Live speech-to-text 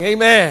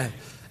Amen.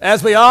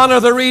 As we honor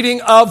the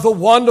reading of the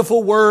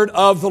wonderful word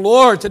of the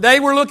Lord.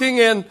 Today we're looking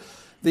in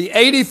the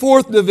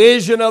 84th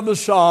division of the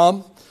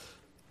Psalm.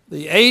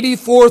 The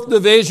 84th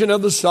division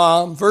of the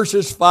Psalm,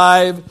 verses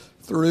 5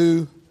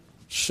 through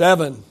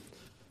 7.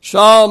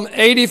 Psalm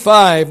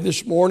 85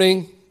 this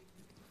morning.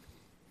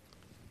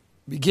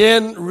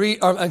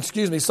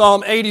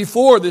 Psalm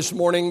 84 this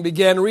morning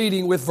began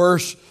reading with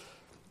verse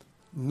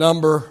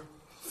number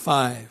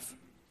 5.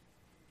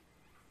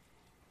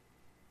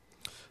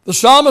 The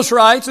psalmist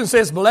writes and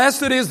says,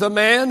 "Blessed is the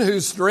man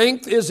whose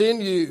strength is in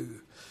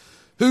you,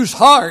 whose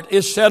heart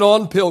is set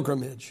on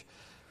pilgrimage.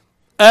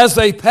 As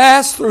they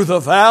pass through the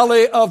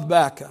valley of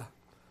Baca,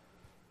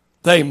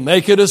 they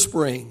make it a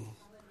spring.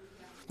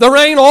 The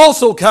rain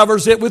also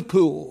covers it with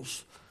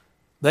pools.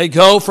 They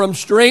go from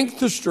strength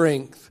to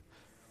strength,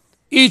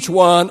 each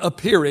one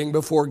appearing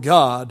before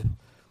God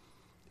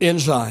in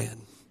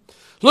Zion."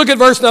 Look at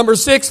verse number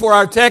 6 for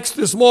our text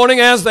this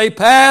morning. As they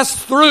pass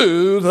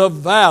through the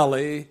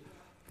valley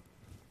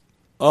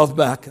of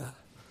Baca.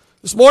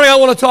 This morning I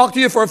want to talk to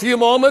you for a few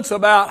moments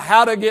about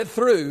how to get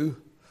through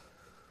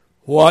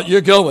what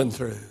you're going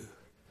through.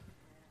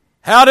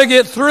 How to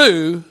get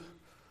through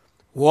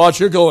what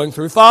you're going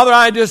through. Father,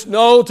 I just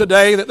know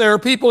today that there are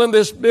people in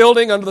this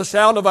building under the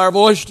sound of our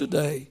voice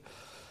today.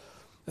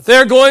 If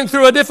they're going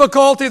through a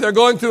difficulty, they're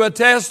going through a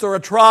test or a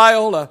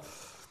trial,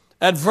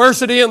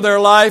 adversity in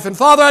their life. And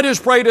Father, I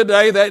just pray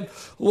today that,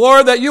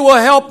 Lord, that you will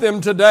help them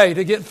today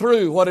to get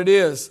through what it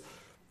is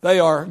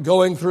they are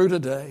going through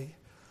today.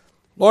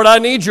 Lord, I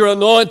need your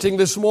anointing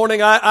this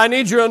morning. I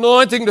need your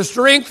anointing to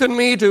strengthen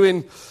me, to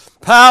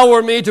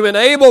empower me, to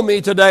enable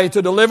me today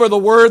to deliver the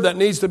word that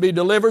needs to be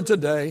delivered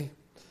today.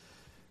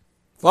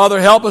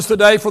 Father, help us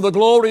today for the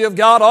glory of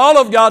God. All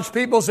of God's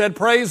people said,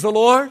 "Praise the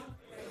Lord."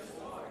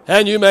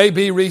 And you may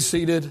be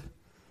reseated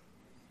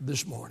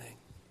this morning.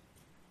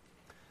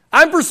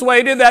 I'm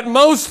persuaded that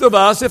most of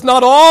us, if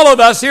not all of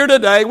us here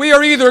today, we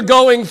are either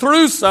going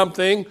through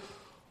something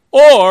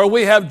or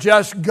we have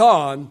just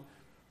gone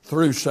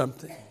through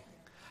something.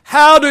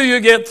 How do you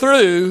get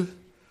through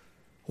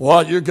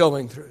what you're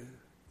going through?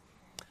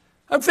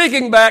 I'm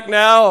thinking back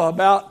now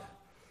about,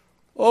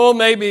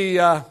 maybe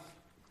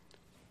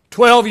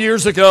 12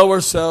 years ago or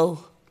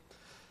so.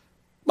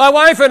 My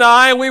wife and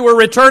I, we were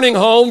returning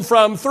home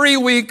from 3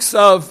 weeks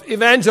of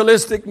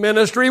evangelistic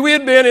ministry. We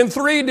had been in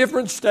 3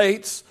 different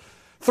states,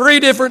 3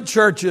 different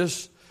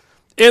churches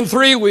in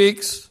 3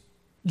 weeks.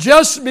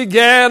 Just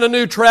began a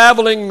new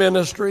traveling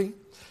ministry.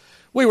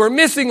 We were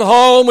missing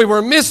home, we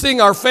were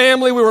missing our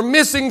family, we were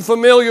missing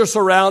familiar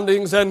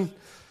surroundings, and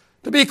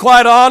to be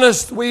quite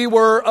honest, we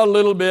were a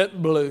little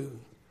bit blue.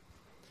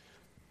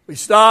 We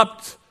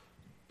stopped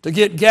to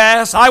get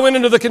gas. I went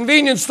into the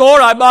convenience store,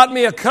 I bought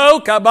me a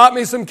Coke, I bought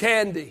me some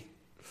candy.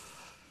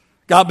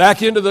 Got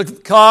back into the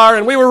car,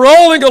 and we were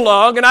rolling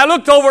along, and I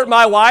looked over at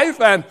my wife,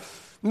 and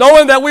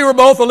knowing that we were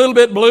both a little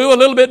bit blue, a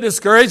little bit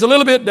discouraged, a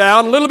little bit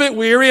down, a little bit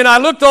weary, and I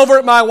looked over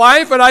at my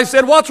wife, and I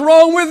said, "What's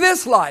wrong with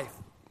this life?"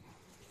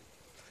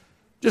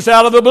 Just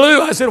out of the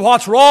blue, I said,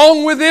 "What's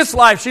wrong with this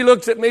life?" She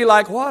looks at me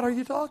like, "What are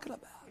you talking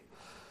about?"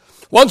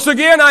 Once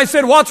again, I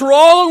said, "What's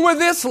wrong with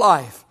this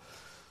life?"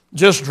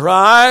 "Just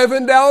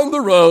driving down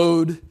the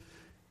road,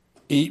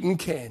 eating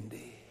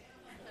candy."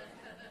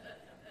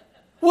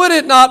 Would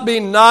it not be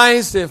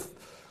nice if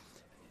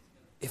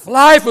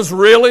life was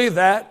really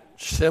that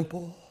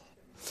simple?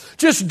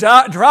 Just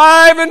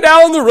driving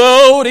down the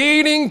road,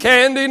 eating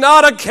candy,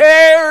 not a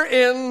care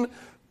in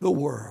the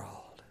world.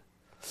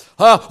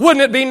 Wouldn't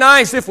it be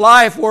nice if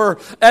life were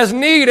as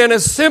neat and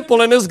as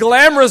simple and as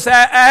glamorous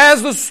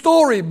as the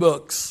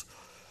storybooks?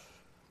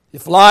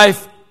 If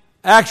life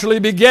actually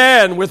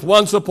began with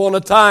once upon a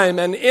time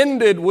and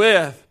ended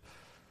with,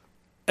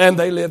 and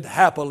they lived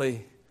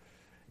happily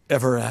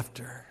ever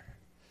after.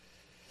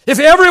 If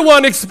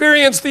everyone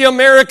experienced the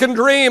American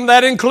dream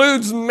that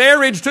includes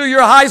marriage to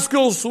your high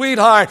school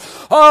sweetheart,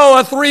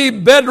 a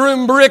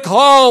 3-bedroom brick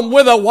home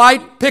with a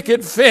white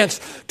picket fence,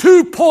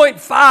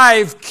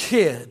 2.5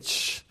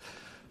 kids,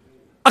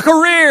 a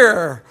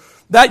career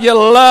that you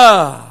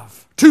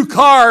love, 2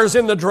 cars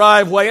in the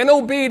driveway, an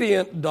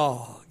obedient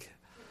dog.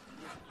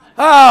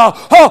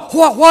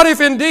 What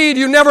if indeed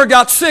you never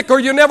got sick, or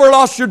you never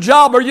lost your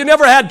job, or you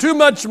never had too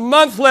much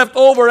month left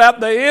over at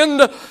the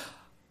end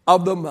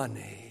of the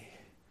money?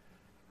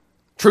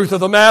 Truth of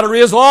the matter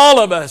is, all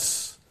of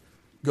us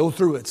go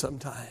through it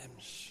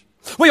sometimes.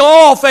 We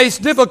all face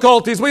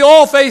difficulties. We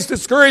all face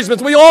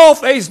discouragements. We all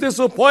face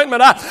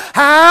disappointment.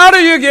 How do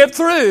you get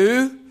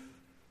through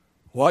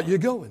what you're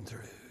going through?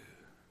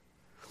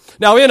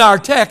 Now, in our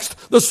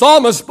text, the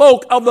psalmist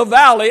spoke of the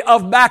valley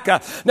of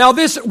Baca. Now,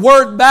 this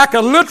word Baca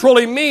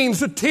literally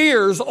means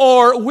tears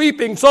or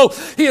weeping. So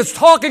he is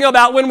talking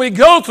about when we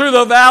go through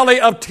the valley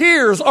of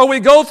tears, or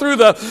we go through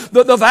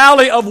the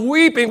valley of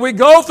weeping, we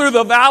go through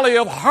the valley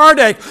of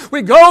heartache,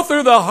 we go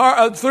through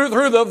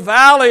the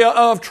valley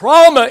of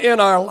trauma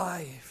in our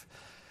life.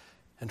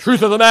 And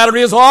truth of the matter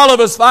is, all of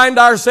us find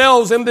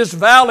ourselves in this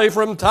valley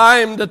from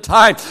time to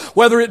time,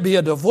 whether it be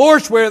a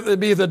divorce, whether it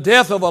be the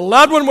death of a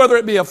loved one, whether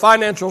it be a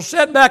financial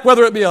setback,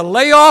 whether it be a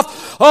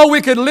layoff. Oh,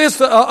 we could list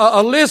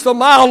a list a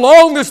mile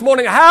long this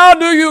morning. How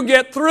do you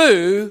get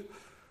through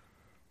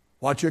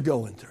what you're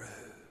going through?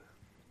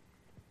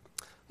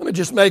 Let me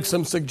just make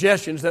some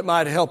suggestions that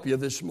might help you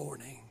this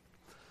morning.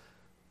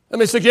 Let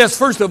me suggest,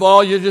 first of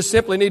all, you just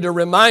simply need to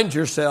remind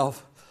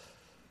yourself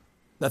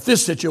that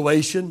this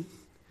situation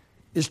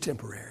is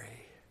temporary.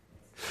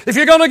 If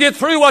you're going to get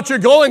through what you're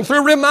going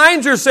through,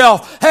 remind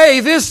yourself, hey,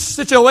 this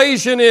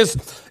situation is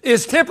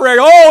temporary.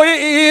 Oh,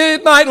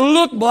 it might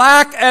look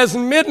black as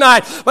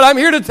midnight, but I'm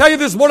here to tell you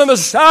this morning the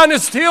sun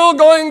is still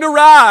going to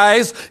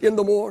rise in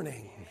the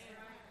morning.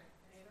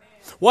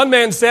 One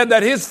man said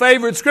that his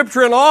favorite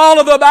scripture in all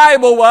of the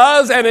Bible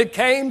was, and it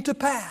came to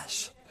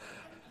pass.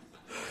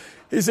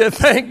 He said,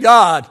 thank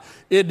God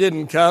it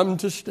didn't come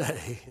to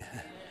stay.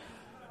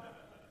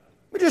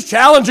 We just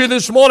challenge you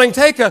this morning.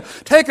 Take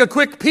a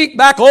quick peek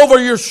back over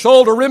your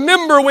shoulder.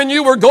 Remember when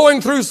you were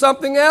going through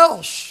something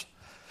else.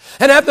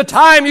 And at the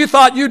time you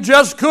thought you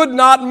just could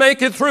not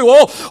make it through.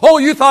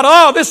 You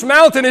thought, this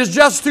mountain is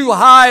just too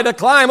high to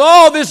climb.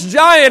 This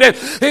giant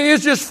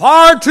is just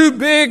far too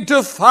big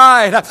to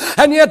fight.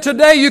 And yet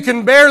today you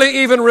can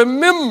barely even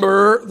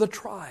remember the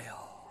trial.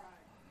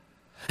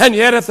 And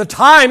yet at the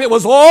time, it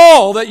was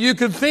all that you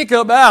could think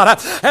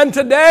about. And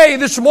today,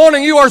 this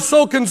morning, you are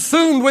so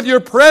consumed with your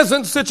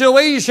present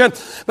situation.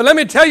 But let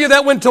me tell you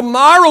that when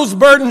tomorrow's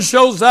burden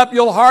shows up,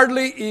 you'll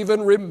hardly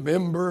even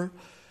remember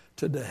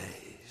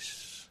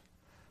today's.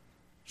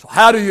 So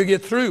how do you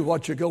get through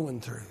what you're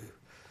going through?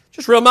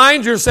 Just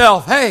remind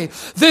yourself, hey,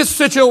 this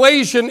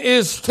situation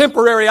is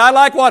temporary. I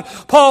like what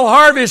Paul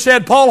Harvey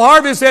said. Paul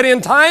Harvey said,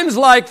 in times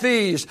like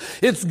these,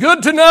 it's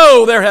good to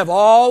know there have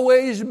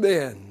always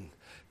been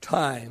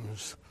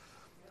times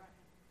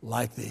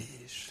like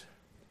these.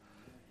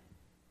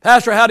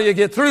 Pastor, how do you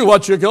get through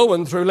what you're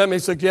going through? Let me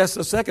suggest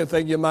the second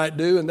thing you might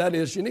do, and that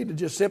is you need to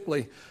just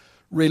simply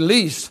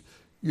release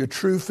your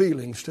true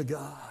feelings to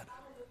God.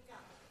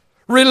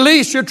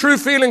 Release your true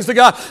feelings to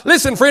God.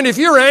 Listen, friend, if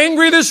you're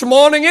angry this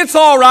morning, it's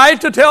all right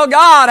to tell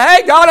God,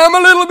 hey, God, I'm a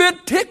little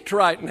bit ticked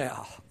right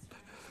now.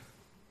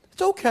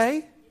 It's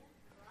okay.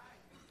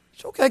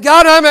 It's okay.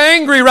 God, I'm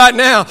angry right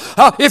now.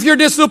 If you're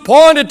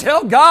disappointed,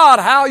 tell God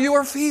how you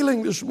are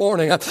feeling this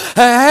morning.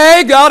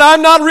 Hey, God,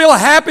 I'm not real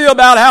happy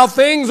about how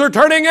things are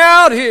turning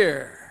out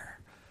here.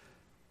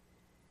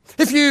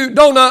 If you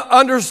don't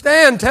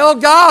understand, tell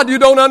God you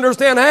don't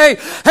understand.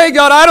 Hey,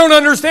 God, I don't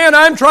understand.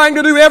 I'm trying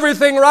to do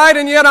everything right,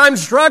 and yet I'm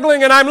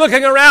struggling, and I'm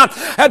looking around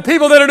at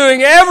people that are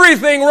doing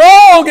everything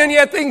wrong, and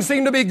yet things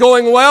seem to be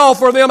going well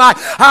for them.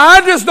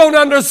 I just don't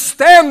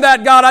understand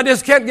that, God. I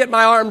just can't get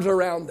my arms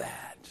around that.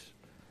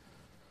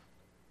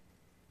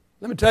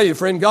 Let me tell you,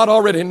 friend, God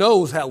already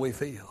knows how we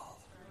feel.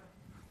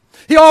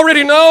 He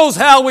already knows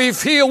how we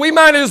feel. We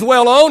might as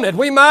well own it.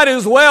 We might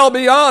as well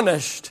be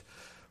honest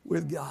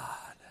with God.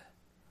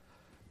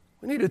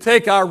 We need to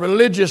take our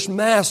religious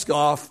mask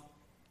off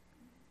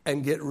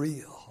and get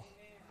real.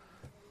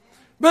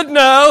 But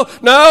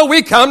no,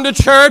 we come to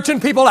church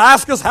and people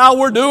ask us how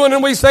we're doing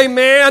and we say,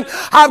 man,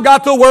 I've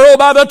got the world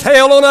by the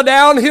tail on a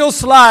downhill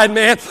slide,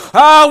 man.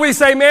 We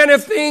say, man,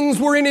 if things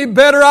were any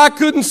better, I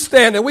couldn't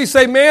stand it. We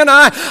say, man,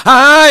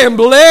 I am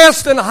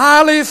blessed and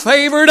highly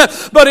favored,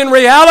 but in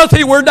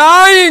reality, we're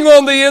dying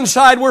on the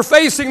inside. We're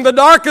facing the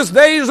darkest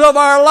days of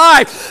our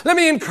life. Let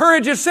me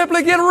encourage you,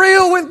 simply get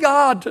real with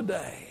God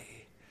today.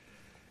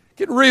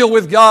 Get real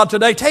with God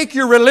today. Take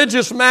your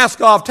religious mask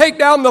off. Take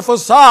down the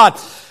facade.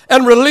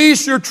 And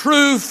release your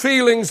true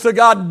feelings to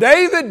God.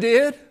 David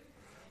did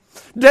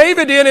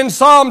in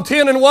Psalm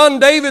 10:1.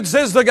 David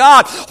says to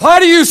God, why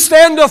do you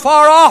stand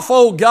afar off,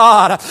 O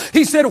God?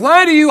 He said,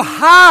 why do you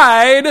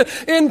hide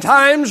in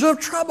times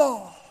of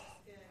trouble?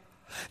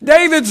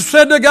 David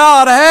said to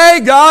God,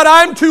 hey, God,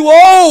 I'm too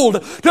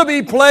old to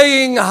be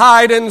playing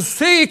hide and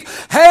seek.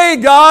 Hey,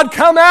 God,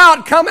 come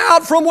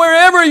out from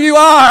wherever you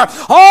are.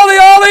 All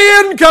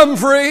the income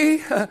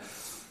free.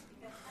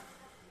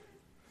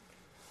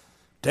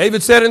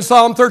 David said in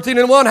Psalm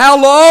 13:1, how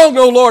long,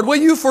 O Lord, will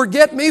you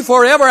forget me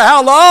forever?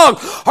 How long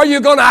are you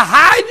going to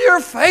hide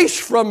your face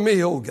from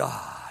me, O God?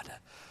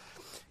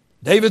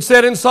 David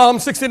said in Psalm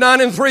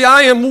 69:3,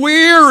 I am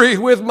weary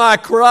with my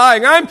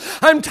crying.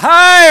 I'm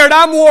tired.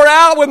 I'm wore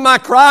out with my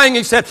crying.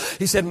 He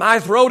said, my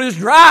throat is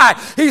dry.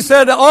 He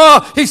said,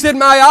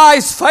 my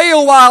eyes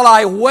fail while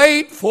I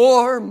wait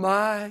for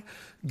my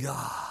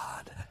God.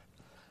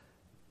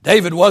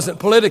 David wasn't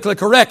politically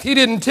correct. He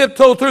didn't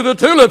tiptoe through the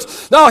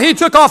tulips. No, he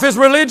took off his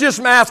religious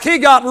mask. He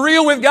got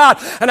real with God.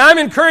 And I'm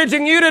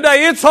encouraging you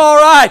today, it's all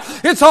right.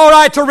 It's all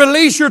right to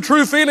release your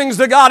true feelings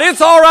to God.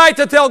 It's all right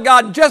to tell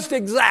God just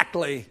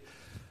exactly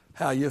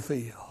how you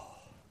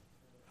feel.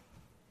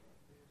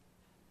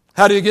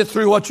 How do you get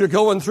through what you're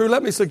going through?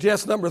 Let me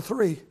suggest number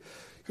 3.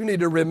 You need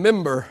to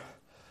remember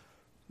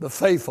the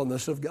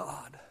faithfulness of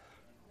God.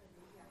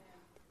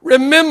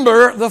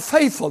 Remember the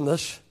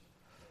faithfulness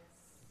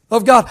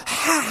of God.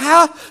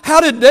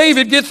 How did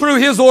David get through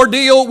his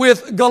ordeal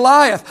with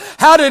Goliath?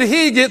 How did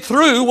he get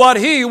through what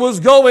he was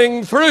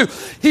going through?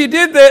 He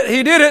did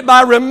it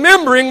by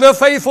remembering the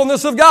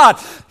faithfulness of God.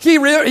 He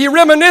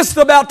reminisced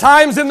about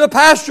times in the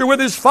pasture with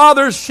his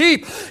father's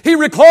sheep. He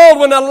recalled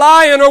when a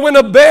lion or when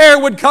a bear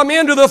would come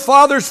into the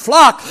father's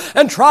flock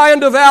and try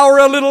and devour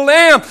a little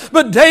lamb.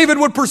 But David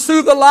would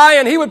pursue the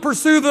lion. He would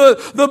pursue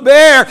the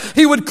bear.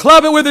 He would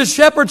club it with his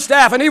shepherd's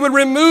staff, and he would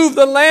remove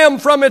the lamb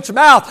from its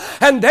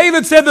mouth. And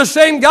David said, the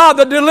same God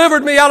that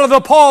delivered me out of the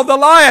paw of the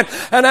lion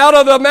and out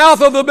of the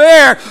mouth of the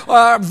bear,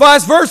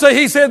 vice versa,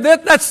 he said,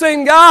 that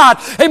same God,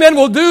 amen,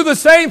 will do the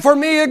same for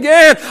me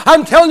again.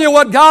 I'm telling you,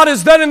 what God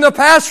has done in the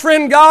past,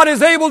 friend, God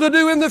is able to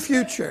do in the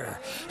future,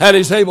 and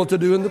He's able to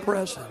do in the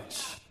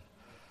present.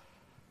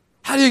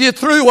 How do you get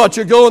through what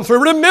you're going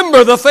through?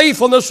 Remember the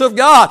faithfulness of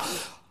God.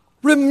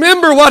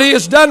 Remember what He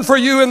has done for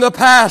you in the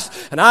past,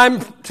 and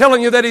I'm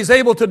telling you that He's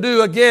able to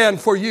do again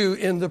for you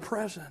in the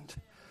present.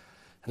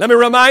 Let me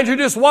remind you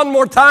just one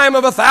more time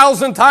of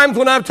 1,000 times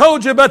when I've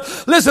told you,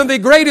 but listen, the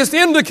greatest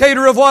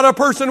indicator of what a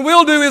person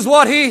will do is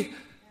what he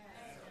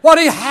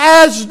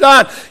has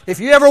done. If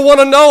you ever want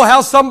to know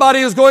how somebody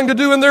is going to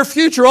do in their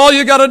future, all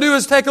you got to do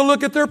is take a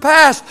look at their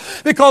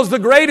past, because the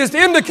greatest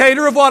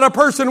indicator of what a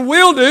person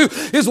will do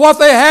is what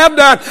they have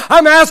done.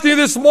 I'm asking you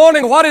this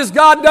morning, what has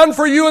God done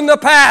for you in the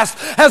past?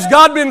 Has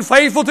God been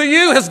faithful to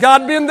you? Has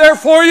God been there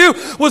for you?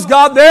 Was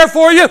God there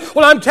for you?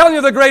 Well, I'm telling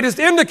you, the greatest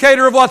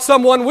indicator of what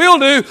someone will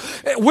do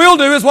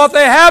is what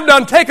they have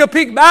done. Take a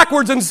peek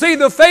backwards and see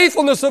the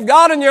faithfulness of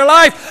God in your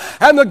life.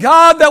 And the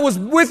God that was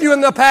with you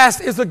in the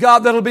past is the God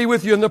that will be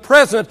with you in the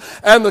present,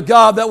 and the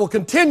God that will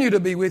continue to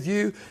be with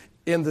you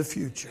in the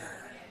future.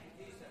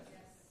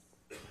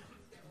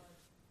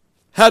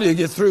 How do you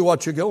get through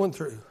what you're going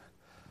through?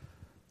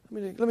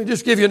 Let me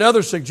just give you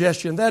another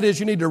suggestion. That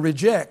is, you need to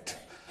reject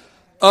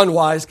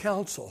unwise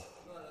counsel.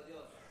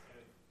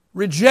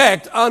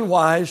 Reject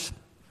unwise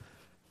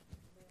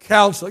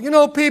counsel. You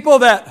know, people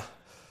that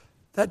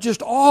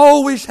just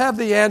always have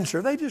the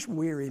answer, they just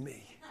weary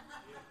me.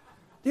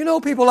 Do you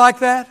know people like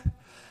that?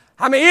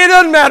 I mean, it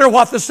doesn't matter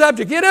what the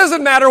subject. It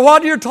doesn't matter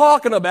what you're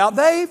talking about.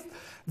 They're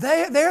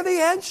the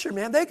answer,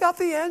 man. They got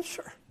the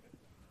answer.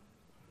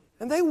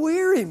 And they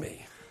weary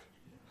me.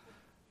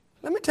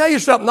 Let me tell you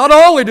something. Not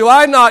only do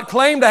I not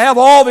claim to have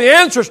all the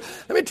answers,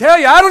 let me tell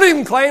you, I don't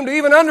even claim to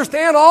even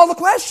understand all the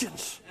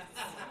questions.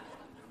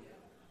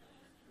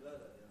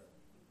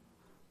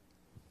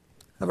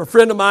 I have a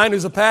friend of mine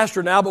who's a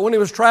pastor now, but when he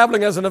was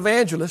traveling as an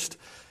evangelist,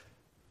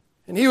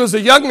 and he was a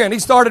young man. He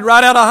started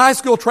right out of high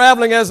school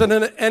traveling as an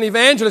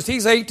evangelist.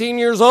 He's 18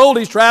 years old.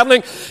 He's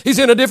traveling. He's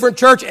in a different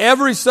church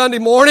every Sunday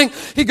morning.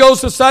 He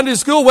goes to Sunday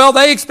school. Well,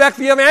 they expect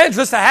the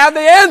evangelist to have the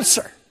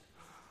answer.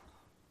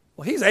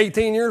 Well, he's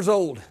 18 years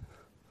old.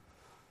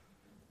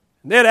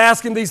 And they'd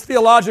ask him these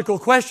theological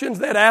questions.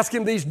 They'd ask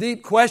him these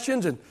deep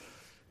questions. And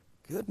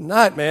good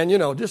night, man,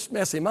 just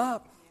mess him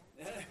up.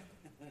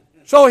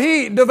 So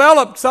he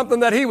developed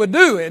something that he would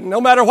do. And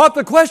no matter what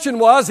the question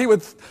was, he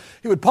would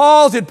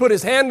pause, he'd put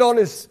his hand on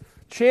his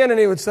chin, and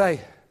he would say,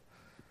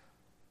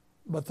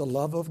 but the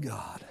love of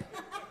God.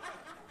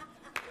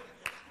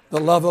 The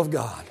love of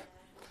God.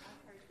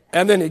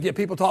 And then he'd get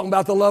people talking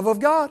about the love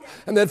of God,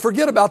 and they'd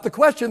forget about the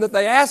question that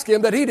they asked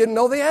him that he didn't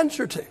know the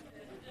answer to.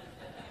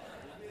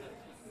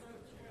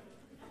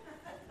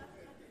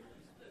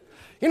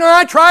 You know,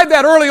 I tried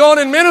that early on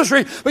in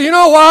ministry, but you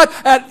know what?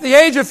 At the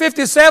age of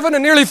 57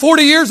 and nearly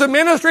 40 years of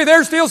ministry,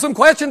 there's still some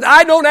questions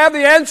I don't have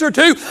the answer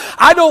to.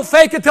 I don't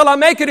fake it till I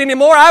make it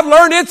anymore. I've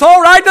learned it's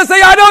all right to say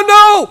I don't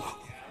know.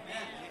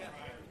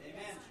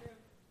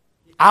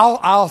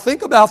 I'll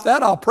think about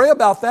that. I'll pray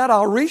about that.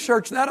 I'll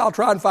research that. I'll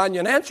try and find you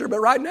an answer. But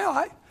right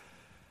now,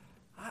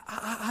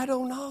 I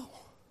don't know.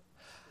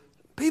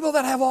 People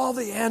that have all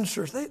the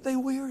answers, they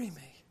weary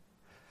me.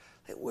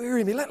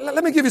 Weary me.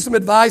 Let me give you some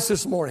advice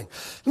this morning.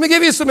 Let me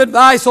give you some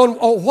advice on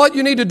what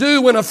you need to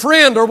do when a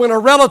friend or when a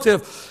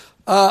relative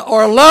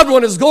or a loved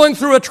one is going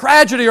through a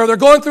tragedy, or they're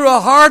going through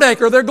a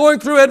heartache, or they're going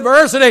through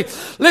adversity.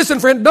 Listen,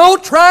 friend,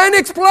 don't try and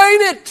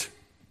explain it.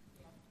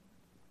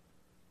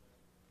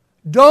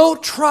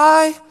 Don't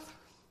try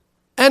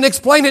and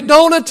explain it.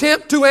 Don't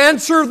attempt to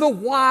answer the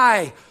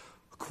why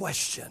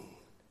question.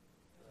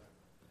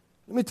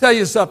 Let me tell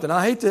you something.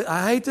 I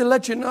hate to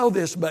let you know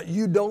this, but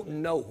you don't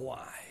know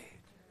why.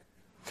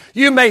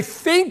 You may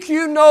think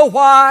you know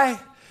why.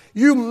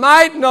 You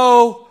might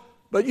know,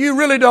 but you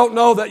really don't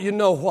know that you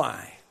know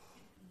why.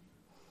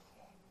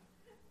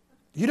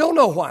 You don't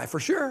know why, for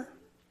sure.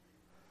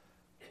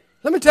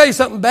 Let me tell you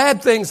something.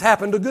 Bad things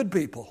happen to good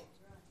people.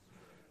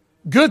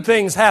 Good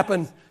things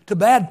happen to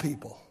bad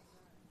people.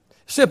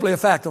 Simply a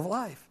fact of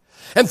life.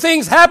 And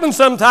things happen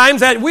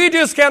sometimes that we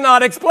just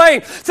cannot explain.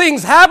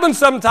 Things happen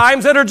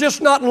sometimes that are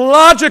just not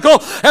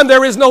logical, and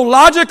there is no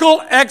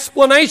logical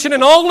explanation,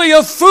 and only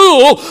a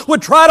fool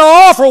would try to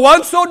offer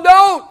one, so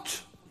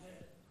don't.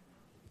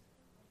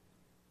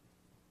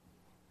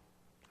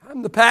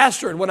 I'm the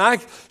pastor, and when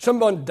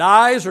someone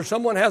dies or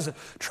someone has a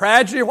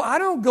tragedy, well, I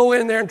don't go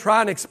in there and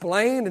try and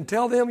explain and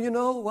tell them,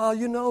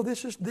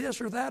 this is this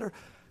or that.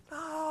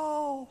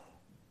 No.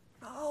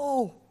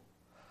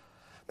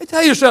 Let me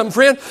tell you something,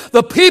 friend.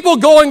 The people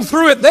going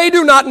through it, they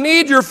do not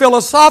need your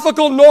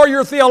philosophical nor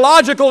your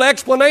theological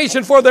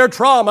explanation for their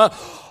trauma.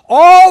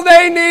 All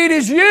they need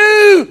is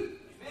you.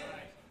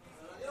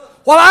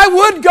 Well, I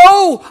would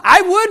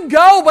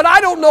go, but I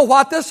don't know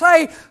what to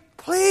say.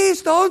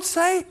 Please don't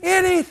say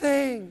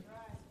anything.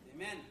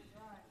 Amen.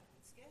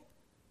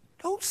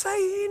 Don't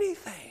say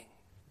anything.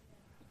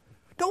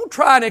 Don't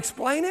try and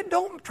explain it.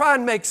 Don't try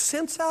and make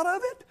sense out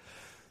of it.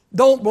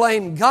 Don't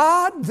blame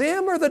God,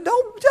 them, or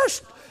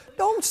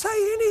don't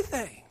say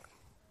anything.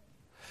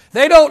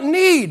 They don't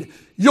need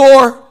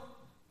your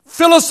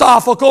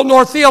philosophical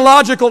nor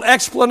theological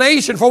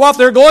explanation for what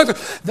they're going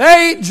through.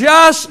 They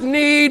just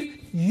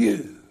need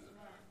you.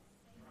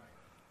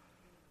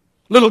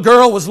 Little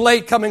girl was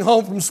late coming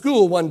home from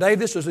school one day.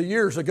 This was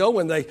years ago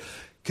when they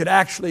could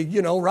actually,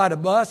 ride a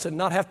bus and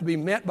not have to be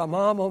met by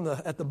mom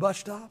at the bus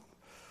stop.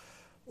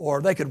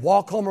 Or they could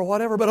walk home or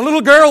whatever. But a little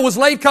girl was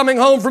late coming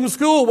home from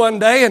school one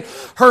day, and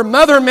her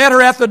mother met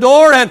her at the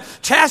door and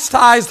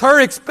chastised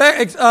her,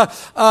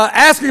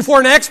 asking for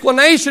an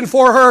explanation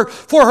for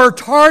her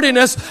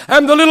tardiness.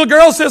 And the little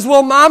girl says,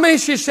 "Well, Mommy,"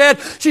 she said,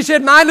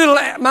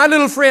 my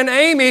little friend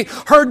Amy,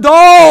 her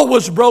doll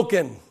was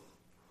broken.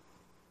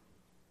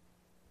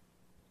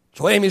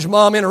 So Amy's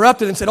mom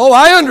interrupted and said, "Oh,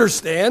 I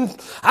understand,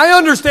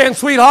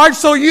 sweetheart.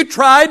 So you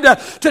tried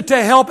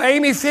to help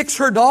Amy fix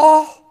her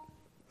doll?"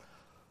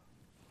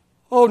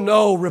 "Oh,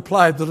 no,"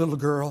 replied the little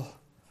girl.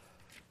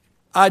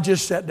 "I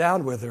just sat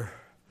down with her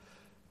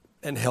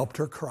and helped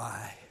her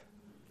cry."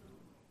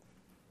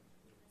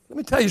 Let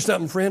me tell you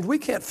something, friend. We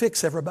can't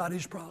fix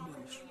everybody's problems.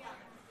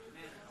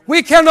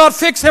 We cannot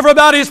fix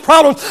everybody's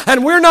problems,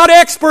 and we're not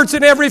experts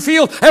in every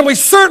field, and we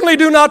certainly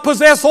do not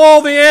possess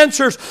all the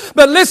answers.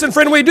 But listen,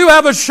 friend, we do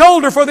have a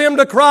shoulder for them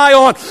to cry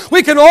on.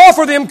 We can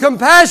offer them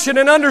compassion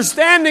and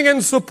understanding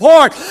and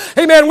support.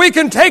 Amen. We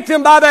can take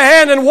them by the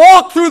hand and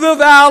walk through the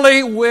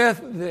valley with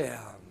them.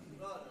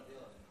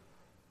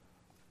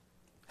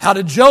 How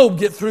did Job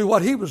get through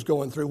what he was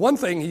going through? One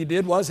thing he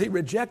did was he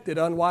rejected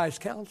unwise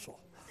counsel.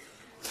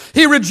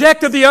 He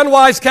rejected the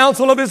unwise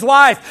counsel of his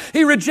wife.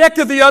 He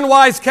rejected the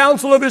unwise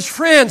counsel of his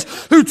friends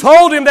who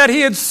told him that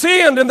he had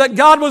sinned and that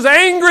God was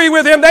angry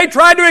with him. They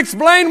tried to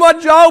explain what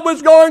Job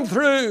was going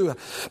through,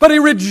 but he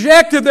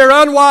rejected their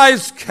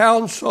unwise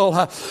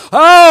counsel.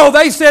 Oh,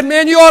 they said,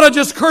 "Man, you ought to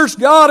just curse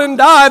God and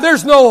die.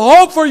 There's no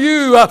hope for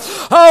you."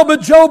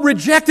 But Job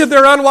rejected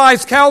their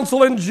unwise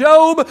counsel, and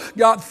Job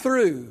got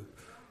through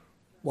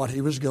what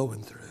he was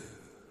going through.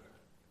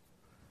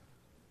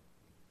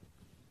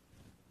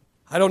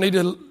 I don't need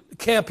to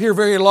camp here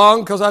very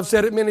long because I've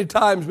said it many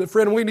times, but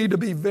friend, we need to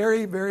be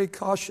very, very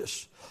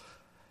cautious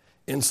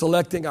in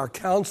selecting our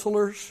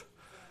counselors,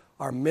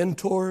 our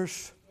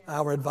mentors,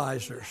 our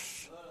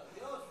advisors.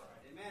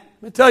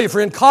 Let me tell you,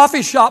 friend,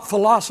 coffee shop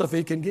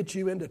philosophy can get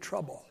you into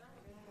trouble.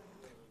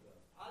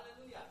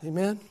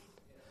 Amen?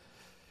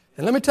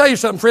 And let me tell you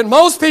something, friend,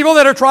 most people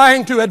that are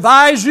trying to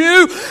advise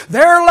you,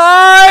 their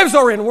lives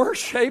are in worse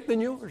shape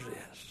than yours is.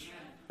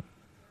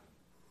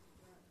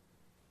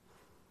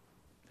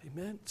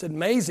 Amen. It's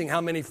amazing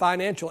how many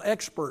financial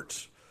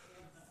experts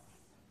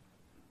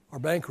are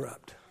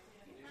bankrupt.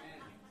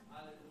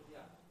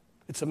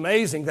 It's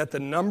amazing that the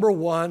number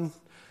one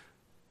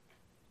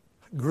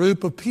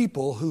group of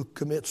people who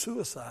commit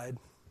suicide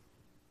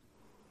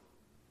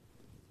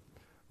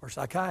are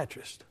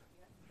psychiatrists.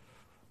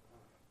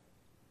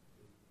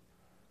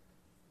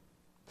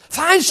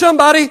 Find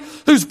somebody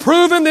who's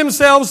proven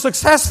themselves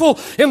successful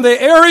in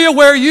the area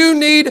where you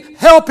need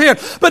help in.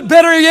 But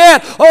better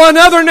yet,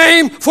 another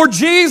name for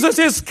Jesus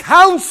is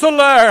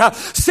Counselor.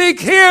 Seek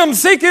Him,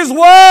 seek His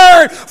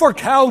Word for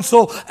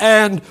counsel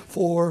and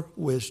for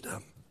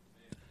wisdom.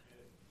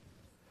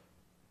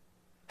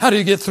 How do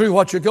you get through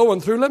what you're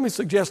going through? Let me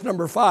suggest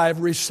number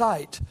 5,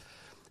 recite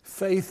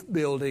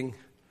faith-building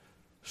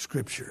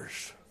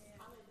scriptures.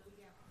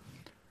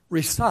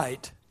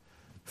 Recite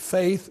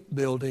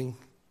faith-building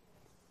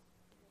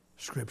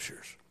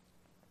scriptures.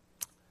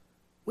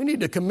 We need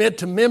to commit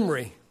to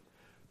memory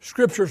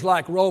scriptures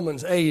like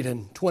Romans 8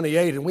 and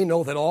 28, and we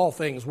know that all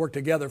things work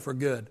together for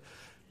good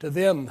to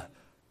them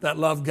that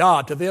love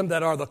God, to them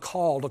that are the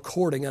called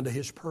according unto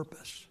His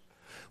purpose.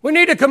 We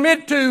need to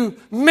commit to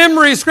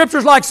memory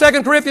scriptures like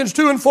 2 Corinthians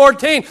 2 and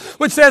 14,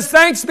 which says,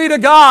 "Thanks be to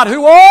God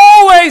who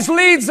always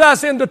leads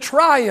us into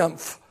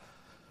triumph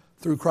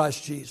through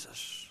Christ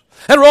Jesus."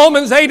 And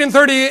Romans 8 and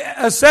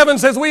 37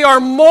 says, "We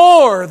are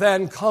more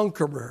than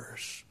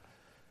conquerors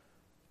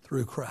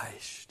through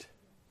Christ."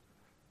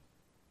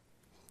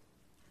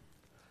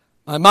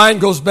 My mind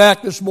goes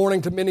back this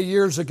morning to many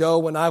years ago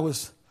when I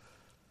was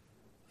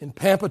in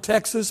Pampa,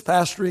 Texas,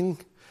 pastoring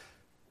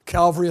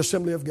Calvary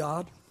Assembly of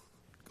God.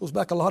 It goes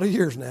back a lot of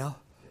years now.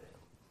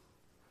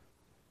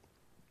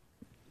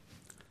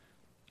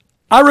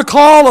 I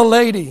recall a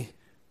lady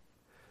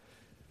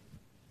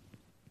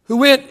who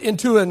went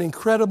into an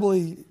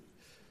incredibly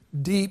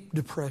deep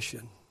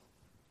depression.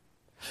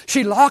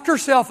 She locked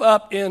herself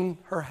up in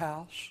her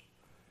house.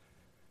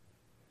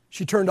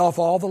 She turned off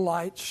all the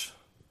lights.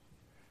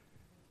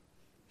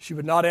 She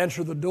would not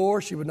answer the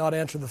door. She would not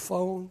answer the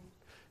phone.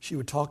 She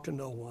would talk to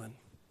no one.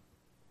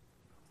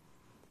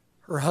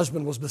 Her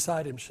husband was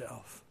beside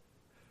himself.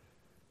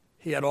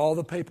 He had all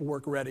the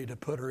paperwork ready to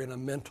put her in a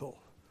mental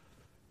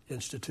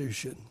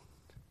institution.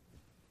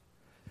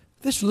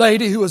 This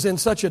lady who was in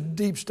such a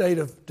deep state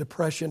of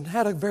depression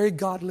had a very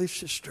godly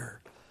sister.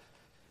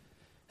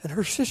 And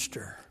her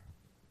sister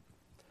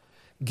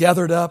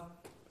gathered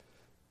up,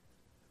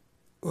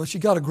 she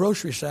got a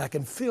grocery sack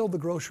and filled the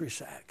grocery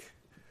sack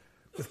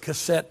with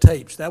cassette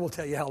tapes. That will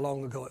tell you how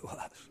long ago it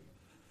was.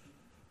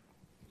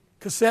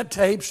 Cassette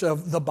tapes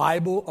of the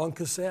Bible on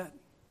cassette.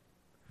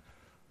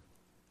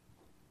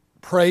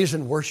 Praise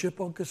and worship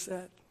on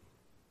cassette.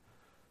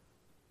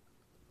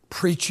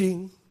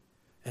 Preaching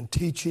and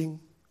teaching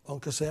on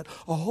cassette.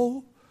 A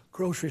whole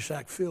grocery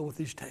sack filled with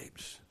these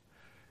tapes.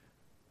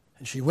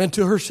 And she went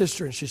to her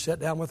sister and she sat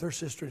down with her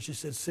sister and she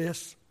said,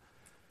 "Sis,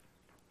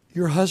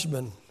 your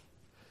husband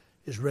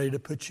is ready to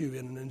put you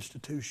in an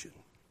institution.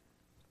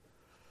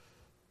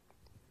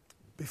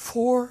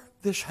 Before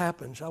this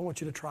happens, I want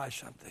you to try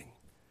something."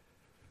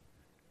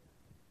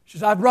 She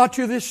says, "I brought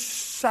you this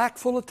sack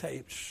full of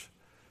tapes.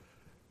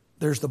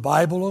 There's the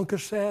Bible on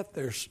cassette.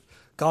 There's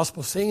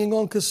gospel singing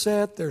on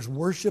cassette. There's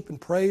worship and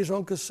praise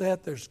on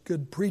cassette. There's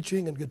good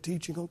preaching and good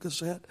teaching on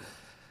cassette.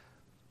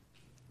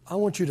 I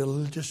want you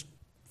to just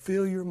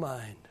fill your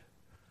mind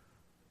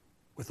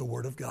with the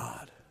Word of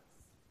God."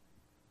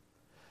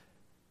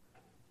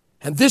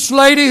 And this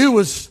lady who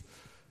was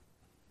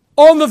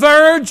on the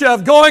verge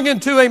of going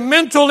into a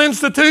mental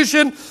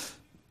institution,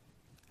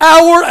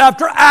 hour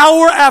after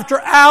hour after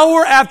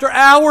hour after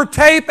hour,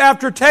 tape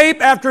after tape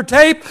after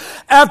tape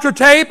after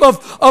tape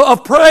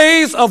of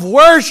praise, of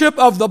worship,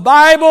 of the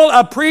Bible,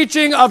 of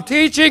preaching, of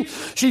teaching.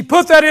 She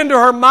put that into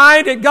her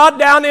mind. It got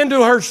down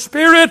into her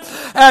spirit.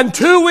 And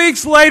 2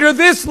 weeks later,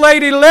 this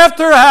lady left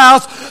her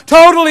house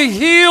totally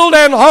healed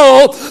and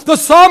whole. The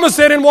psalmist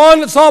said in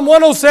Psalm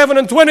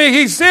 107:20,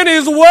 He sent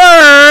His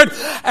word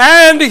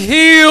and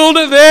healed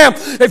them.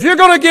 If you're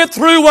going to get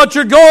through what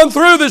you're going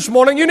through this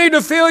morning, you need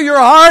to fill your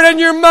heart and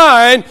your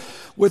mind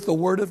with the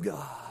Word of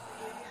God.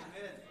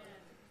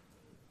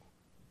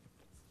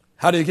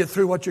 How do you get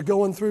through what you're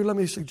going through? Let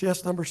me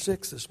suggest number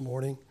 6 this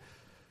morning.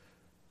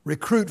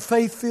 Recruit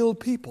faith-filled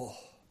people.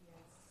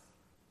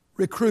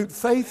 Recruit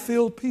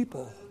faith-filled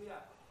people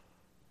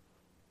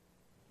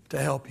to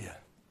help you.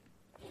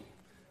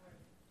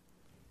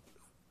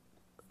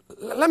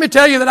 Let me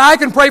tell you that I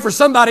can pray for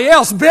somebody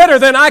else better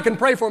than I can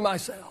pray for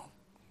myself.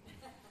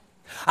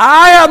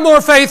 I have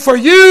more faith for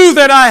you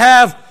than I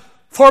have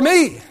for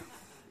me.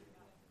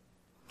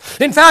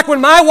 In fact,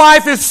 when my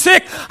wife is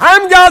sick,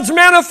 I'm God's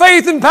man of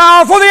faith and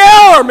power for the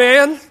hour,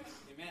 man.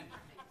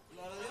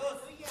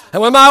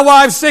 And when my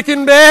wife's sick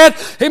in bed,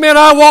 amen,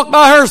 I walk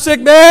by her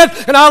sick bed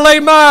and I lay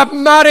my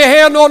mighty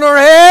hand on her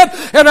head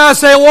and I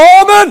say,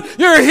 "Woman,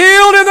 you're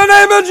healed in the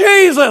name of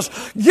Jesus.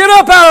 Get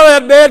up out of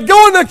that bed,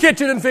 go in the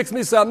kitchen and fix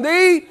me something to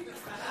eat."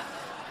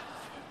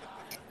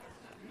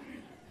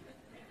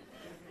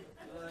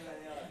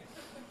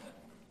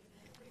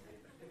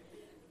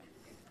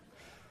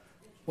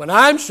 When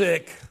I'm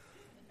sick,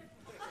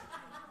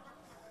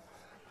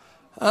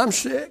 I'm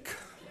sick.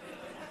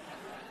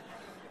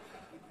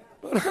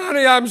 But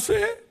honey, I'm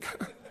sick.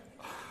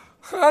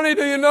 Honey,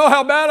 do you know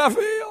how bad I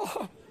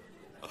feel?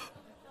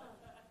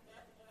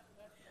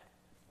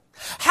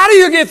 How do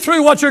you get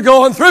through what you're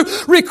going through?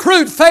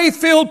 Recruit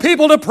faith-filled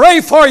people to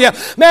pray for you.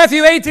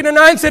 Matthew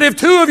 18:9 said, "If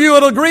 2 of you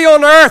will agree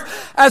on earth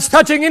as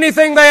touching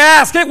anything they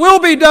ask, it will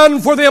be done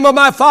for them of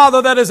my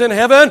Father that is in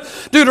heaven."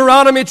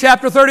 Deuteronomy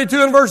chapter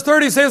 32 and verse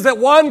 30 says that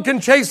 1 can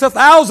chase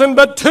 1,000,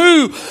 but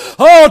 2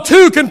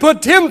 can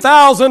put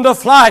 10,000 to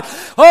flight.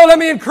 Oh, let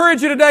me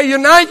encourage you today.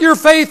 Unite your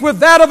faith with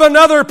that of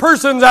another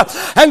person's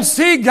and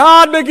see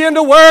God begin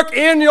to work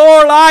in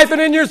your life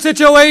and in your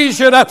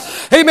situation.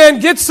 Amen.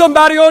 Get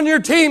somebody on your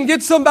team.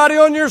 Get somebody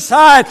on your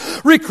side.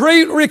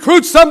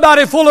 Recruit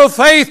somebody full of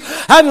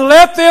faith and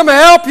let them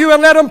help you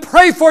and let them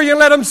pray for you and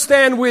let them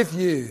stand with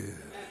you.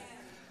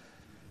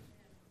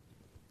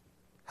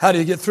 How do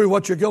you get through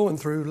what you're going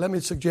through? Let me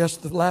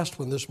suggest the last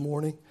one this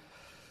morning.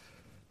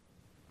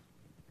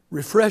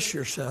 Refresh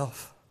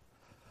yourself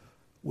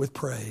with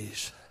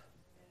praise.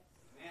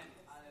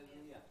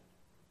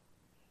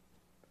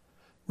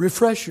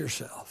 Refresh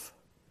yourself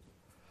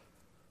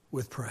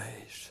with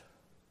praise.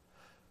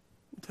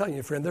 I'm telling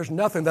you, friend, there's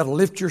nothing that'll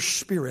lift your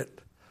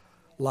spirit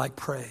like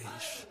praise.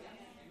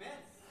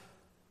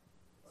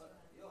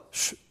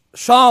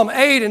 Psalm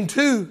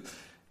 8:2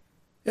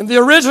 in the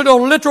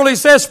original literally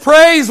says,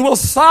 "Praise will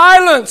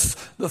silence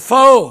the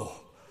foe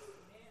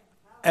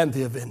and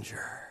the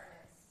avenger."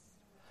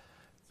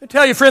 I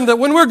tell you, friend, that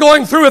when we're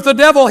going through it, the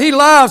devil, he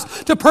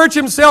loves to perch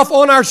himself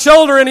on our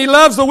shoulder, and he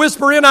loves to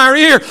whisper in our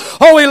ear.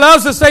 Oh, he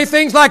loves to say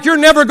things like, you're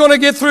never going to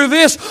get through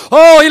this.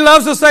 Oh, he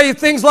loves to say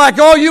things like,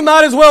 oh, you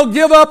might as well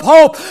give up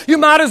hope. You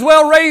might as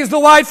well raise the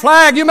white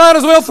flag. You might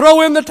as well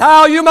throw in the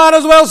towel. You might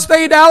as well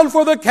stay down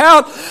for the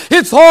count.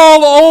 It's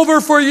all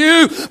over for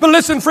you. But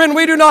listen, friend,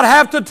 we do not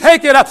have to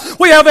take it up.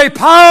 We have a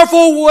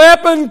powerful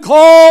weapon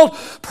called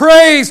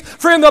praise.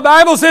 Friend, the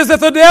Bible says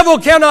that the devil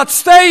cannot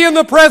stay in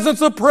the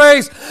presence of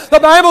praise. The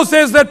Bible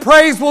says that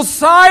praise will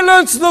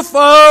silence the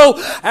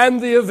foe and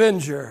the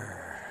avenger.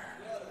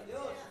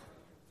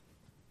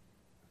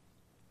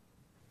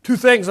 Two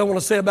things I want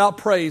to say about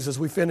praise as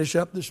we finish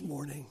up this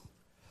morning.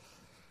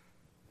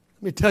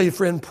 Let me tell you,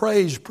 friend,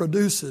 praise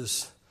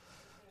produces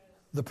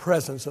the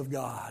presence of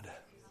God.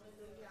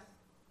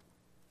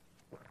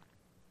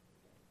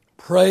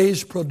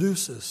 Praise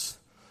produces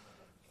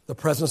the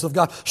presence of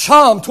God.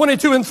 Psalm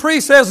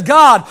 22:3 says,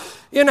 God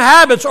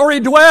inhabits, or He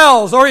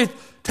dwells, or He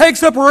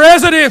takes up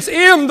residence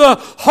in the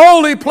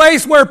holy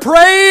place where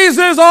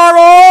praises are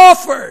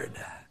offered.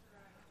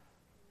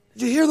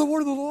 Did you hear the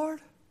word of the Lord?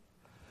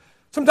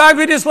 Sometimes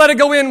we just let it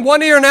go in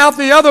one ear and out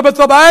the other, but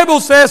the Bible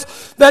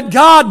says that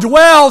God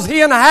dwells,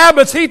 He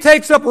inhabits, He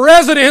takes up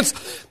residence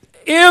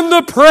in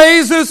the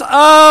praises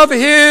of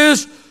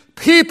His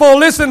people.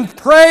 Listen,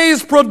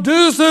 praise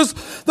produces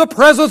the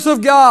presence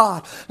of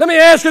God. Let me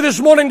ask you this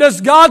morning,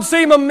 does God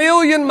seem a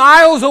million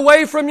miles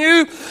away from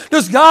you?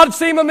 Does God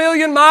seem a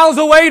million miles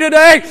away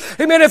today?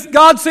 Amen. If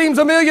God seems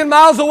a million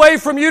miles away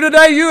from you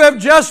today, you have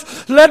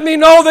just let me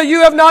know that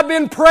you have not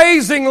been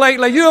praising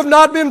lately. You have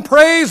not been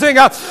praising.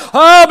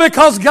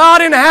 Because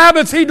God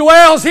inhabits, He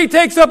dwells, He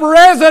takes up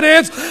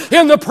residence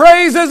in the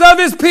praises of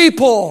His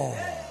people.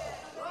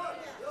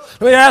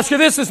 Let me ask you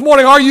this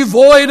morning, are you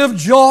void of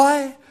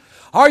joy?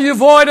 Are you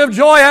void of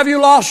joy? Have you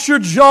lost your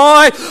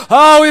joy?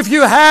 Oh, if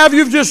you have,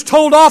 you've just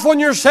told off on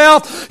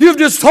yourself. You've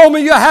just told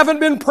me you haven't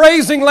been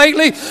praising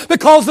lately,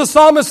 because the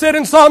psalmist said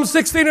in Psalm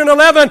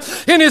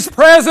 16:11, in His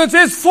presence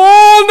is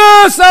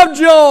fullness of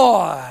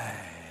joy.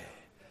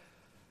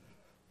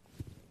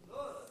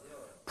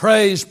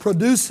 Praise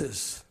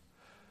produces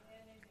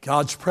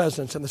God's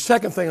presence. And the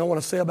second thing I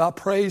want to say about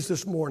praise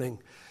this morning,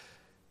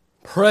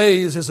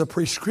 praise is a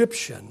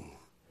prescription.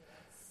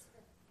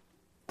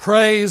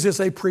 Praise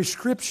is a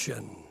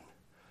prescription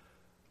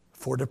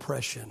for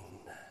depression.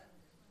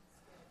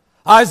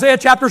 Isaiah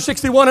chapter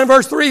 61 and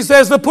verse 3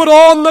 says to put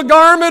on the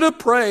garment of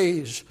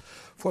praise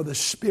for the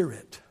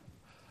spirit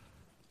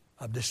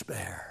of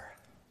despair.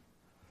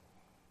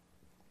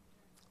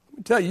 Let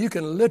me tell you, you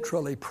can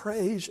literally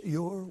praise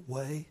your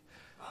way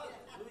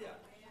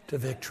to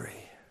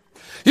victory.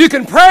 You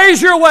can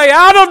praise your way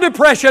out of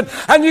depression,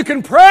 and you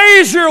can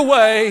praise your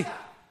way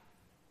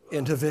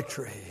into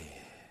victory.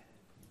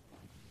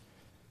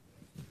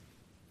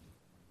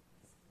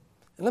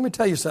 And let me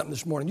tell you something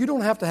this morning. You don't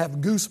have to have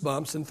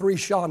goosebumps and 3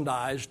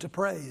 Shondais to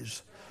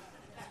praise.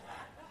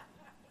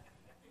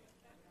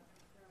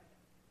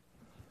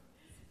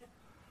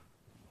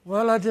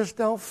 Well, I just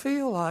don't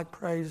feel like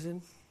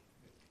praising.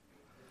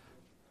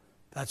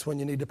 That's when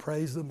you need to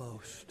praise the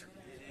most.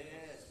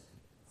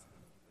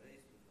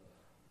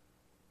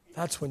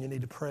 That's when you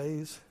need to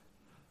praise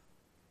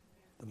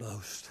the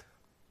most.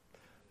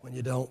 When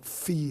you don't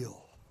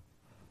feel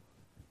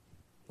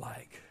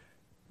like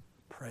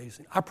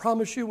praising. I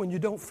promise you, when you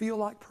don't feel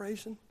like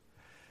praising,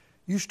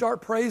 you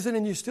start praising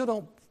and you still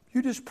don't,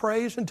 you just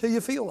praise until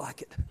you feel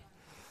like it.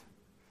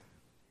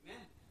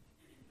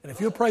 And if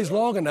you'll praise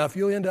long enough,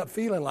 you'll end up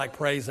feeling like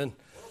praising.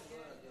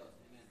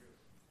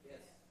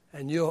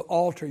 And you'll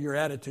alter your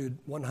attitude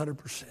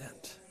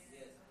 100%.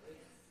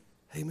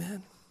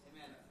 Amen.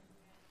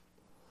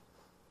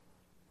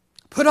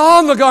 Put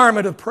on the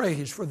garment of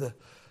praise for the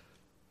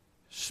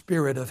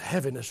spirit of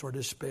heaviness or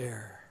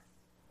despair.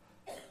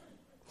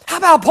 How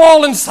about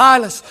Paul and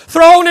Silas,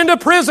 thrown into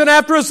prison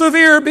after a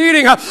severe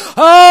beating?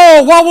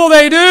 Oh, what will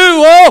they do?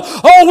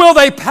 Oh, will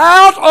they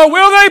pout or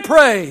will they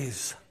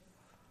praise?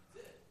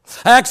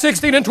 Acts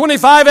 16 and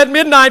 25, at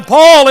midnight,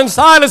 Paul and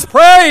Silas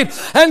prayed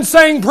and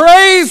sang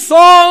praise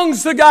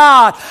songs to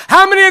God.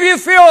 How many of you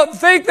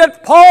think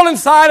that Paul and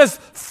Silas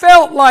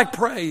felt like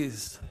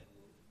praise?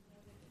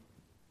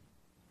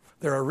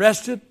 They're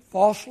arrested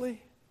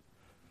falsely.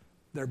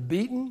 They're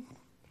beaten.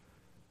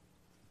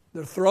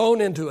 They're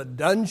thrown into a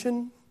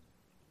dungeon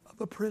of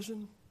a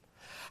prison.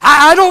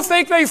 I don't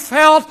think they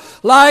felt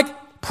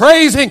like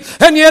praising.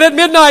 And yet at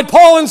midnight,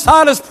 Paul and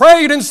Silas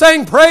prayed and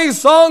sang praise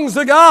songs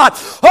to God.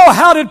 Oh,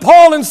 how did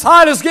Paul and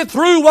Silas get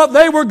through what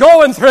they were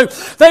going through?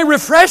 They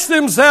refreshed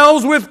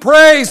themselves with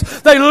praise.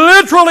 They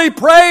literally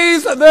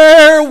praised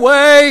their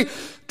way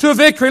to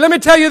victory. Let me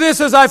tell you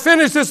this as I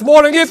finish this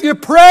morning. If you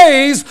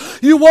praise,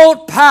 you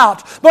won't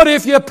pout. But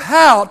if you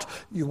pout,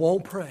 you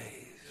won't praise.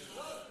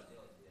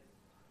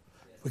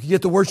 We can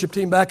get the worship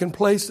team back in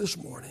place this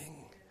morning.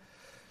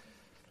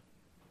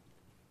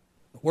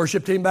 The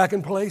worship team back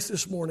in place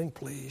this morning,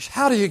 please.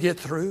 How do you get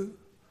through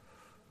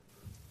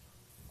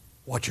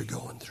what you're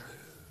going through?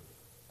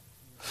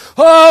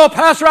 Oh,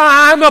 Pastor,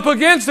 I'm up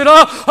against it.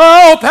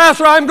 Oh,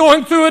 Pastor, I'm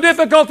going through a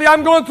difficulty.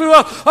 I'm going through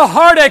a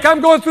heartache.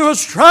 I'm going through a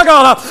struggle.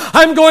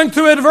 I'm going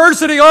through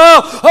adversity.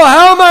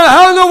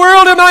 How in the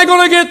world am I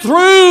going to get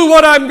through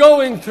what I'm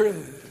going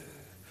through?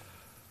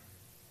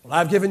 Well,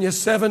 I've given you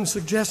 7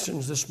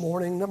 suggestions this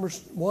morning. Number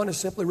 1 is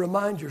simply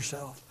remind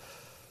yourself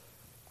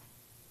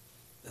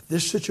that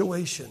this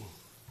situation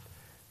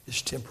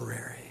is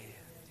temporary.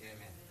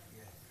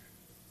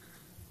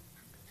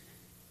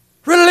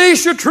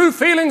 Release your true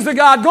feelings to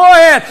God. Go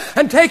ahead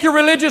and take your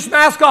religious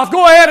mask off.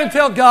 Go ahead and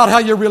tell God how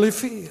you really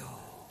feel.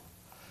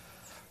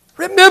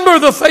 Remember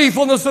the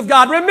faithfulness of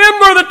God.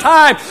 Remember the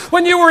time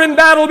when you were in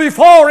battle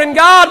before and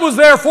God was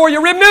there for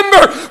you.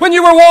 Remember when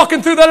you were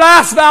walking through the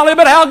last valley,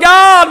 but how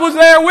God was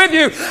there with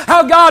you.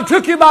 How God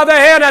took you by the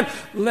hand and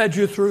led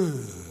you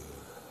through.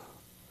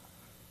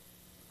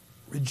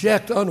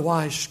 Reject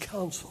unwise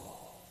counsel.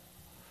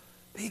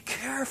 Be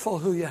careful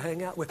who you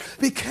hang out with.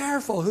 Be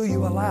careful who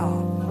you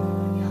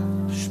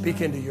allow to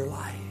speak into your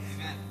life,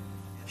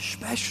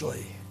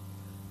 especially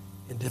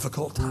in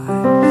difficult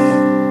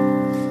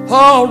times.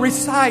 Oh,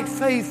 recite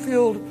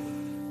faith-filled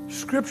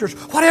scriptures.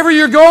 Whatever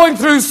you're going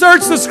through,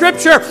 search the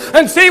scripture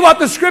and see what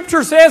the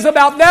scripture says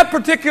about that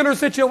particular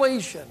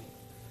situation.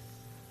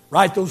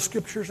 Write those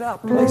scriptures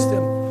out. Place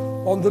them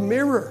on the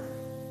mirror.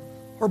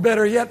 Or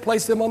better yet,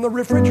 place them on the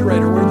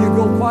refrigerator where you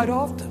go quite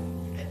often.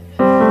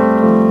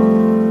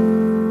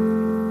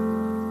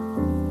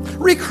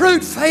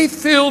 Recruit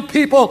faith-filled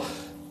people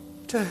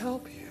to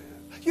help you.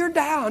 You're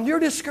down. You're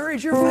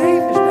discouraged. Your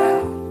faith is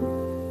down.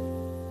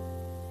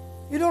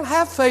 You don't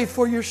have faith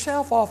for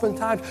yourself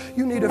oftentimes.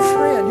 You need a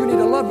friend. You need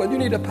a loved one. You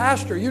need a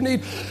pastor. You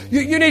need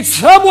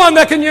someone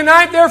that can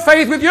unite their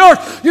faith with yours.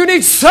 You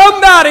need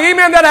somebody,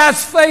 amen, that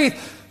has faith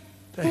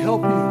to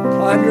help you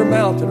climb your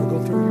mountain or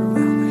go through your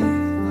valley.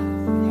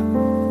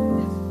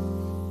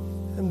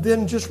 And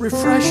then just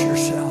refresh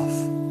yourself.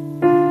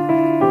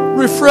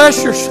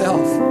 Refresh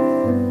yourself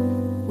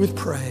with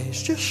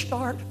praise. Just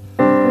start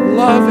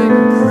loving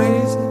and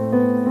praising.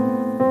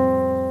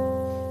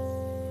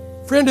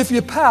 Friend, if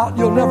you pout,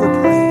 you'll never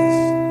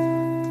praise.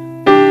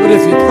 But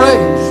if you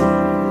praise,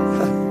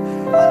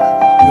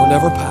 you'll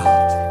never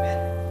pout.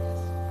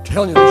 I'm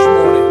telling you this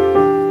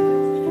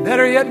morning.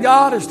 Better yet,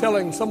 God is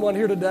telling someone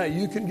here today,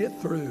 you can get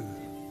through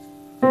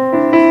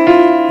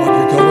what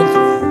you're going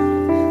through.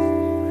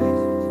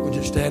 Would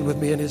you stand with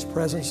me in His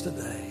presence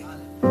today?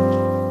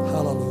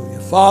 Hallelujah.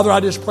 Father,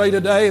 I just pray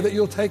today that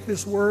you'll take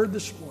this word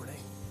this morning.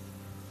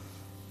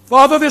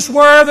 Father, this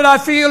word that I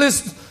feel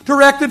is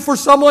directed for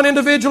someone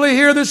individually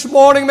here this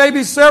morning,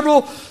 maybe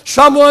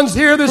someone's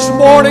here this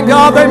morning.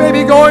 God, they may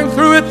be going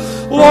through it.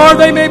 Lord,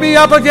 they may be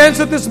up against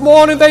it this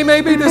morning. They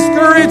may be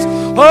discouraged,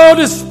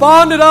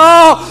 despondent.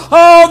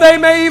 They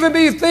may even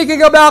be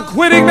thinking about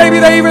quitting. Maybe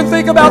they even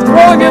think about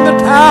throwing in the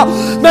towel.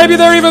 Maybe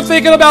they're even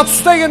thinking about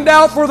staying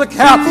down for the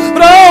count. But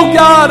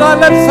God,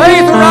 let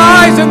faith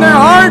arise in their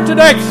heart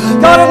today.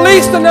 God, at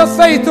least enough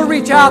faith to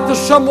reach out to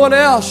someone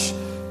else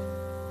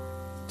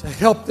to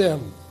help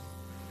them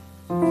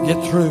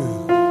get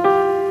through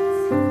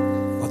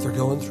what they're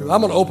going through.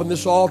 I'm going to open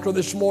this altar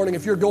this morning.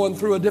 If you're going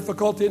through a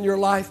difficulty in your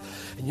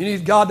life and you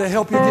need God to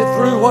help you get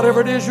through whatever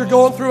it is you're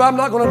going through, I'm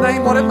not going to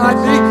name what it might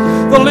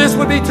be. The list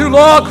would be too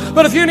long.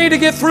 But if you need to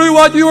get through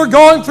what you are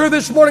going through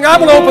this morning, I'm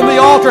going to open the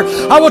altar.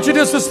 I want you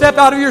just to step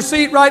out of your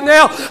seat right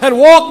now and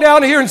walk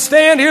down here and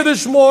stand here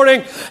this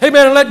morning.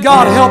 Amen. And let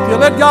God help you.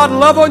 Let God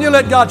love on you.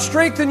 Let God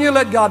strengthen you.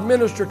 Let God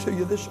minister to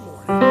you this morning.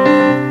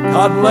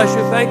 God bless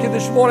you. Thank you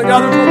this morning.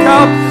 Others will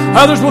come.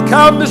 Others will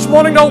come this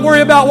morning. Don't worry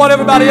about what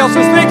everybody else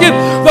is thinking.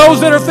 Those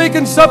that are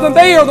thinking something,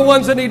 they are the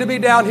ones that need to be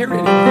down here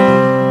anyway.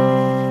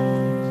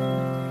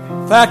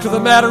 Fact of the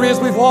matter is,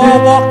 we've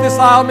all walked this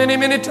aisle many,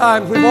 many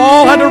times. We've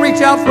all had to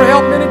reach out for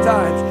help many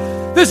times.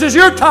 This is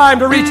your time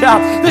to reach out.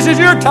 This is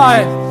your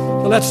time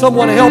to let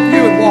someone help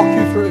you and walk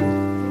you through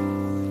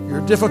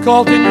your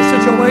difficulty in your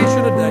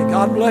situation today.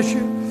 God bless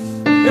you.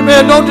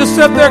 Amen. Don't just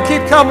sit there.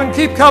 Keep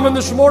coming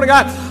this morning.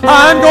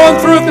 I'm going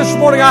through it this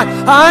morning.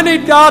 I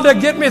need God to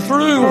get me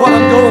through what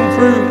I'm going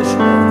through this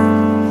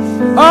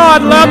morning.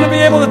 I'd love to be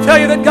able to tell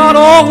you that God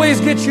always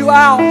gets you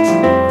out.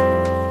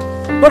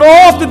 But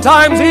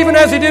oftentimes, even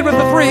as He did with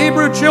the 3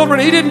 Hebrew children,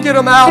 He didn't get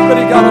them out, but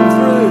He got them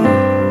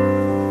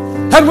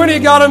through. And when He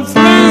got them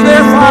through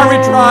their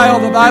fiery trial,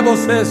 the Bible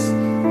says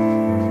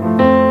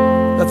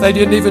that they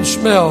didn't even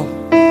smell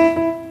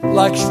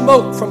like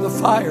smoke from the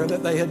fire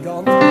that they had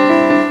gone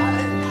through.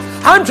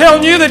 I'm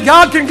telling you that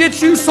God can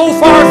get you so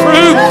far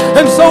through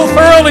and so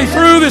thoroughly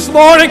through this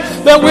morning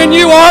that when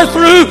you are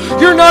through,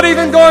 you're not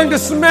even going to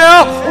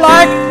smell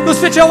like the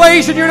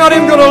situation. You're not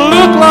even going to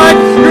look like,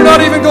 you're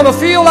not even going to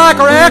feel like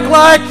or act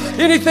like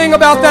anything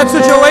about that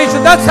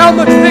situation. That's how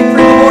much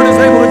victory the Lord is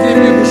able to give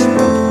you this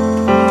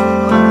morning.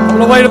 I'm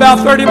going to wait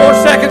about 30 more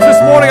seconds this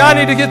morning. I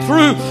need to get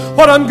through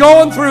what I'm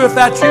going through. If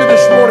that's you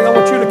this morning, I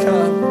want you to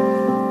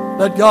come.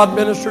 Let God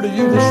minister to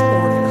you this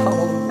morning.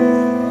 Hallelujah.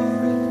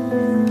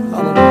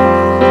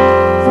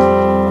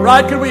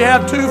 Right, could we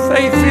have 2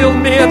 faith-filled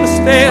men to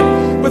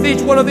stand with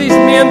each one of these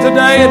men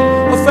today, and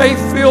a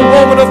faith-filled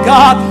woman of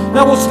God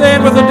that will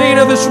stand with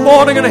Adina this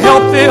morning and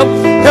help them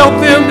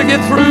to get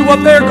through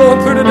what they're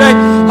going through today.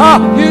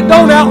 You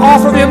don't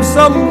offer them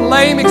some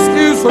lame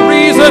excuse or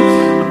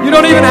reason. You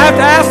don't even have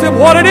to ask them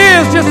what it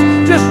is. Just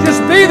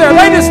be there.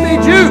 They just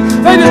need you.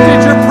 They just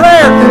need your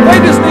prayer. They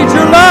just need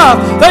your love.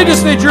 They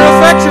just need your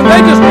affection. They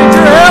just need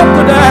your help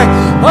today.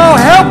 Oh,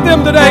 help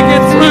them today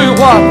get through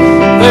what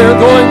they're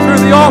going through.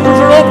 The offers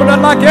are open.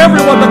 I'd like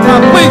everyone to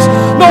come. Please,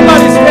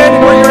 nobody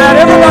standing where you're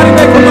at.